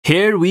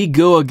Here we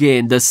go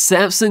again. The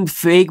Samsung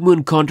fake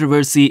moon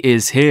controversy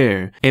is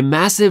here. A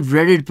massive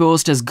Reddit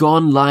post has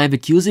gone live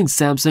accusing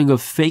Samsung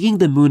of faking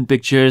the moon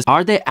pictures.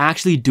 Are they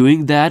actually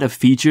doing that, a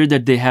feature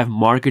that they have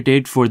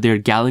marketed for their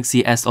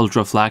Galaxy S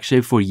Ultra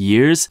flagship for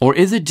years? Or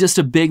is it just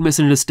a big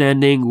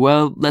misunderstanding?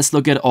 Well, let's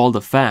look at all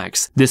the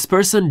facts. This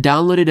person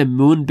downloaded a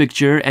moon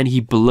picture and he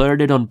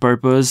blurred it on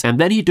purpose, and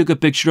then he took a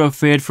picture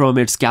of it from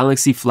its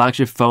Galaxy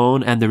flagship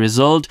phone, and the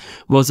result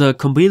was a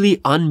completely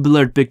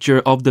unblurred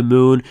picture of the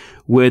moon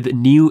with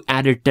new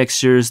added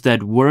textures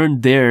that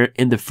weren't there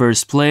in the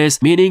first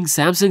place, meaning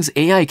Samsung's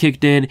AI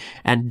kicked in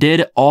and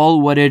did all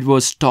what it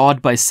was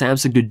taught by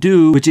Samsung to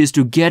do, which is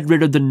to get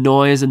rid of the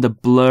noise and the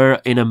blur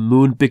in a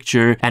moon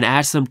picture and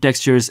add some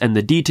textures and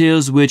the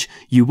details, which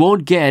you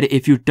won't get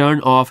if you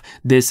turn off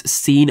this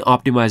scene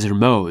optimizer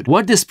mode.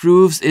 What this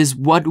proves is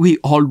what we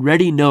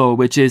already know,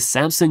 which is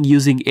Samsung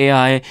using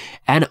AI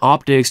and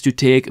optics to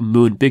take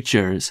moon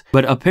pictures.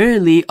 But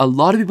apparently a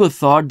lot of people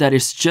thought that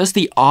it's just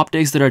the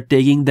optics that are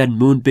taking that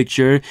moon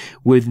picture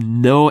with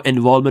no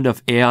involvement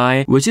of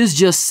AI, which is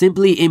just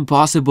simply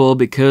impossible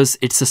because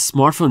it's a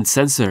smartphone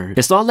sensor.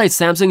 It's not like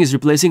Samsung is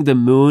replacing the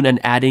moon and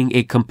adding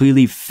a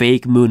completely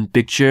fake moon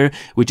picture,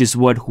 which is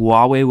what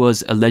Huawei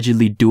was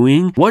allegedly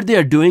doing. What they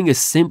are doing is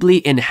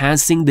simply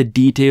enhancing the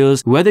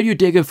details. Whether you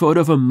take a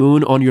photo of a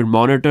moon on your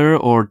monitor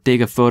or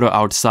take a photo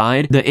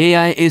outside, the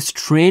AI is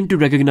trained to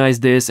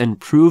recognize this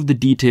and prove the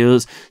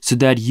details so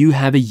that you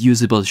have a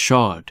usable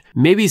shot.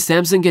 Maybe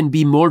Samsung can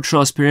be more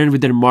transparent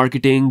with their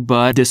marketing,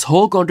 but this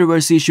whole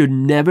controversy should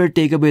never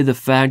take away the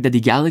fact that the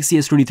Galaxy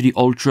S23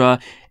 Ultra,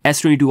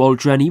 S22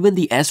 Ultra, and even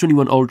the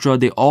S21 Ultra,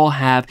 they all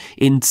have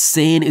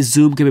insane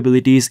zoom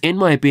capabilities. In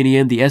my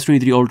opinion, the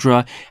S23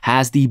 Ultra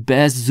has the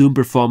best zoom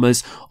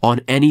performance on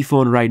any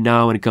phone right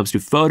now when it comes to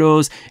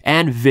photos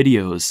and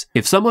videos.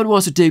 If someone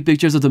wants to take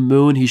pictures of the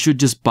moon, he should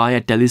just buy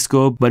a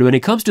telescope. But when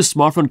it comes to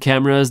smartphone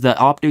cameras, the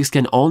optics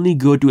can only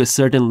go to a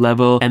certain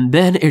level, and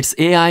then it's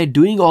AI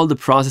doing all the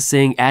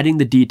processing, adding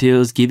the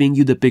details, giving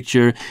you the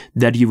picture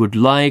that you would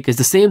like. It's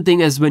the same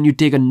thing as when you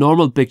take a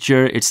normal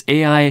picture. It's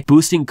AI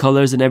boosting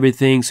colors and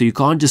everything, so you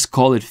can't just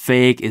call it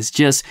fake. It's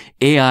just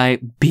AI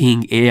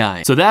being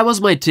AI. So that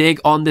was my take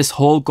on this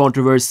whole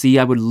controversy.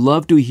 I would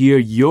love to hear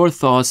your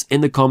thoughts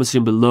in the comment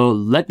section below.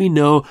 Let me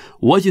know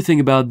what you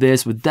think about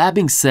this. With that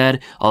being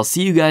said, I'll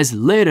see you guys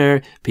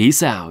later.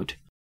 Peace out.